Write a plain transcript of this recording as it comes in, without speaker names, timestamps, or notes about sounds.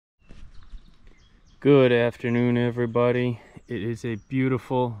Good afternoon, everybody. It is a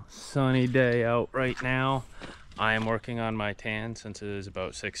beautiful sunny day out right now. I am working on my tan since it is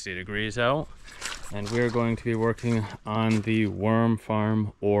about 60 degrees out, and we're going to be working on the worm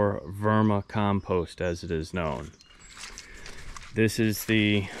farm, or vermicompost as it is known. This is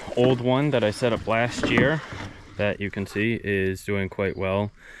the old one that I set up last year that you can see is doing quite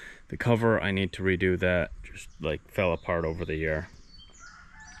well. The cover, I need to redo that, just like fell apart over the year.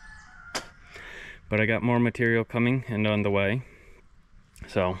 But I got more material coming and on the way.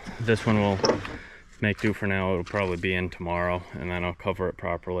 So this one will make do for now. It'll probably be in tomorrow, and then I'll cover it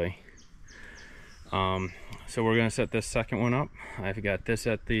properly. So we're gonna set this second one up. I've got this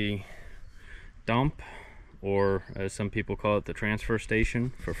at the dump, or as some people call it, the transfer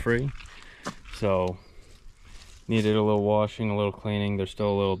station, for free. So needed a little washing, a little cleaning. There's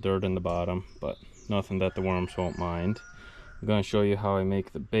still a little dirt in the bottom, but nothing that the worms won't mind. I'm gonna show you how I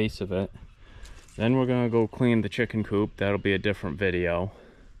make the base of it. Then we're gonna go clean the chicken coop. That'll be a different video,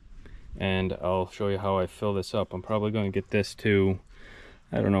 and I'll show you how I fill this up. I'm probably going to get this to,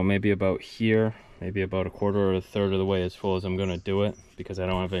 I don't know, maybe about here, maybe about a quarter or a third of the way as full as I'm gonna do it, because I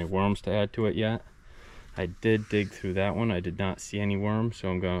don't have any worms to add to it yet. I did dig through that one. I did not see any worms, so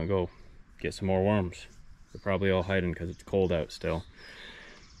I'm gonna go get some more worms. They're probably all hiding because it's cold out still.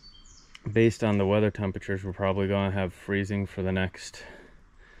 Based on the weather temperatures, we're probably gonna have freezing for the next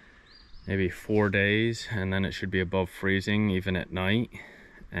maybe 4 days, and then it should be above freezing even at night.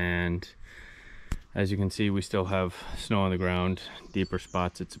 And as you can see, we still have snow on the ground. Deeper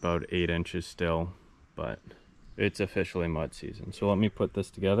spots it's about 8 inches still, but it's officially mud season. So let me put this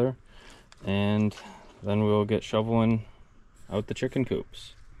together, and then we'll get shoveling out the chicken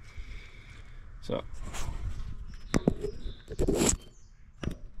coops. So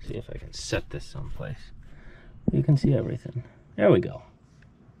see if I can set this someplace you can see everything. There we go.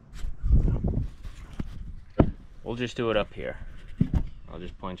 We'll just do it up here. I'll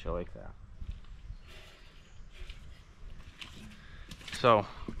just point you like that. So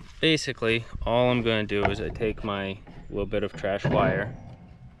basically all I'm going to do is I take my little bit of trash wire.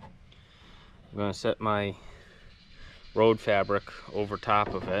 I'm going to set my road fabric over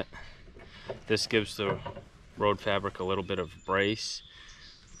top of it. This gives the road fabric a little bit of brace.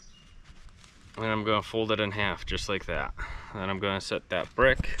 And I'm going to fold it in half just like that. And then I'm going to set that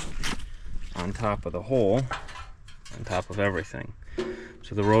brick on top of the hole, on top of everything.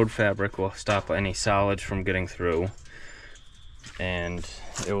 So the road fabric will stop any solids from getting through, and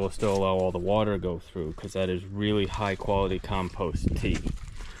it will still allow all the water to go through, because that is really high quality compost tea.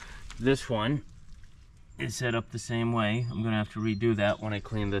 This one is set up the same way. I'm gonna have to redo that when I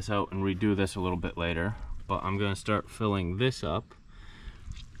clean this out and redo this a little bit later, but I'm gonna start filling this up,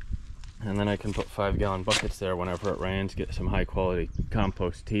 and then I can put 5-gallon buckets there whenever it rains, get some high quality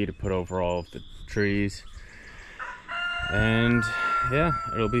compost tea to put over all of the trees. And yeah,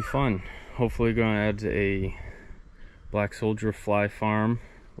 it'll be fun. Hopefully gonna add a black soldier fly farm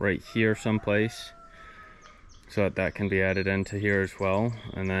right here someplace, so that can be added into here as well.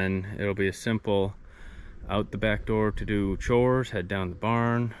 And then it'll be a simple out the back door to do chores, head down the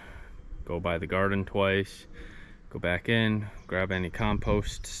barn, go by the garden twice, go back in, grab any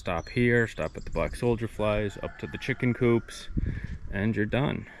compost, stop here, stop at the black soldier flies, up to the chicken coops, and you're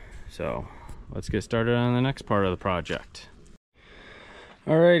done. So let's get started on the next part of the project.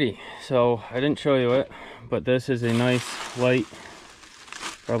 Alrighty, so I didn't show you it, but this is a nice light,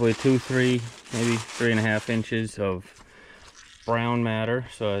 probably 2, 3, maybe 3.5 inches of brown matter.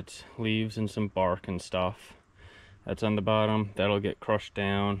 So it's leaves and some bark and stuff. That's on the bottom. That'll get crushed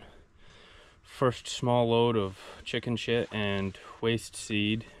down. First small load of chicken shit and waste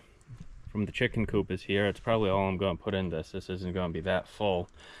seed from the chicken coop is here. It's probably all I'm going to put in this. This isn't going to be that full,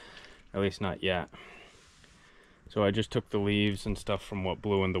 at least not yet. So I just took the leaves and stuff from what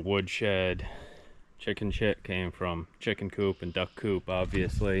blew in the woodshed. Chicken shit came from chicken coop and duck coop,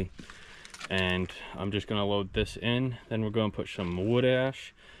 obviously. And I'm just going to load this in. Then we're going to put some wood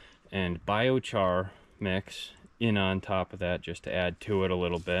ash and biochar mix in on top of that, just to add to it a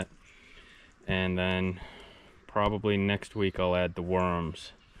little bit. And then probably next week I'll add the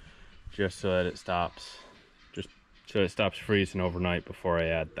worms, just so that it stops, just so it stops freezing overnight before I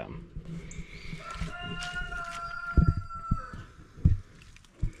add them.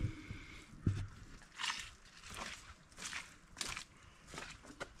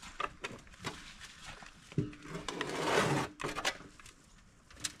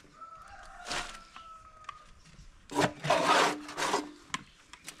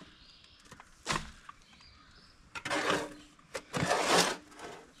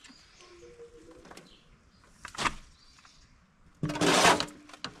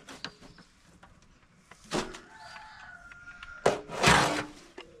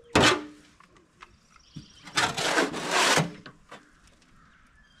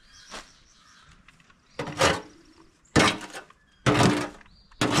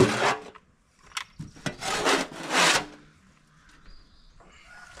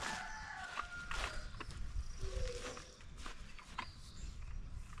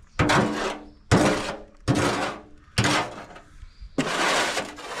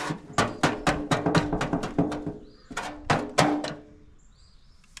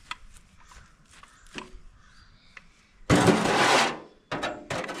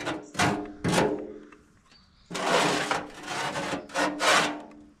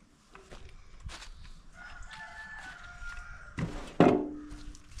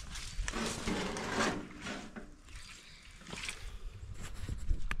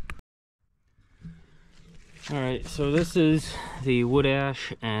 Alright, so this is the wood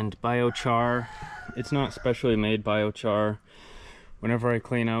ash and biochar. It's not specially made biochar. Whenever I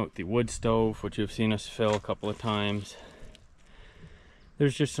clean out the wood stove, which you've seen us fill a couple of times,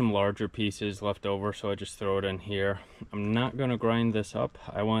 there's just some larger pieces left over, so I just throw it in here. I'm not going to grind this up.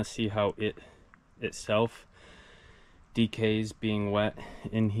 I want to see how it itself decays being wet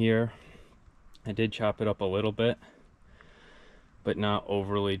in here. I did chop it up a little bit, but not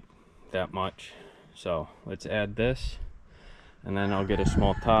overly that much. So let's add this, and then I'll get a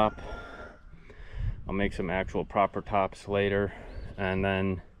small top. I'll make some actual proper tops later, and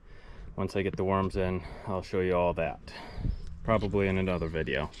then once I get the worms in, I'll show you all that. Probably in another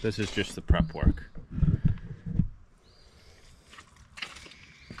video. This is just the prep work.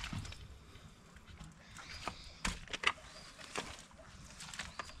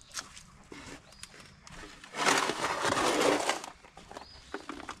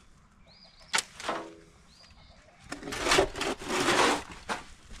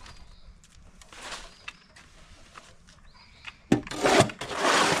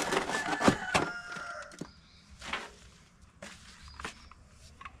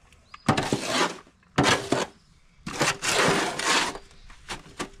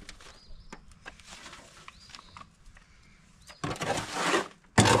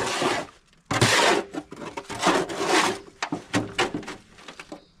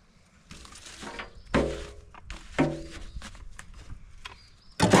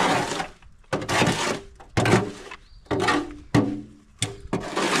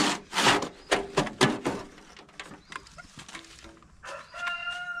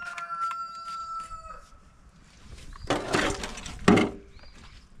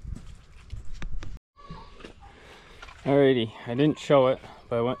 Alrighty, I didn't show it,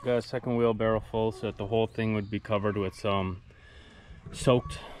 but I got a second wheelbarrow full so that the whole thing would be covered with some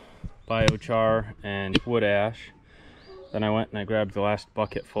soaked biochar and wood ash. Then I went and I grabbed the last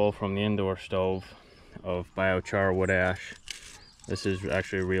bucket full from the indoor stove of biochar wood ash. This is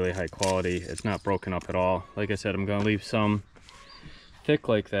actually really high quality. It's not broken up at all. Like I said, I'm going to leave some thick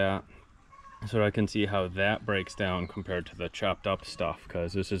like that so I can see how that breaks down compared to the chopped up stuff,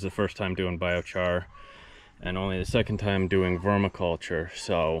 because this is the first time doing biochar and only the second time doing vermiculture.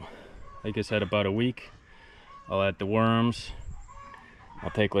 So like I said, about a week I'll add the worms.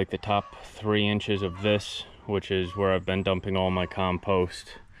 I'll take like the top 3 inches of this, which is where I've been dumping all my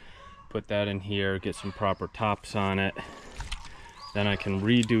compost, put that in here, get some proper tops on it. Then I can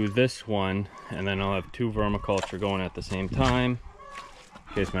redo this one, and then I'll have 2 vermiculture going at the same time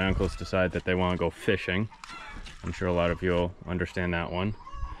in case my uncles decide that they want to go fishing. I'm sure a lot of you will understand that one.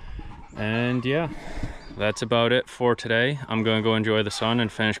 And yeah, that's about it for today. I'm going to go enjoy the sun and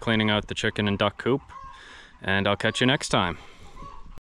finish cleaning out the chicken and duck coop, and I'll catch you next time.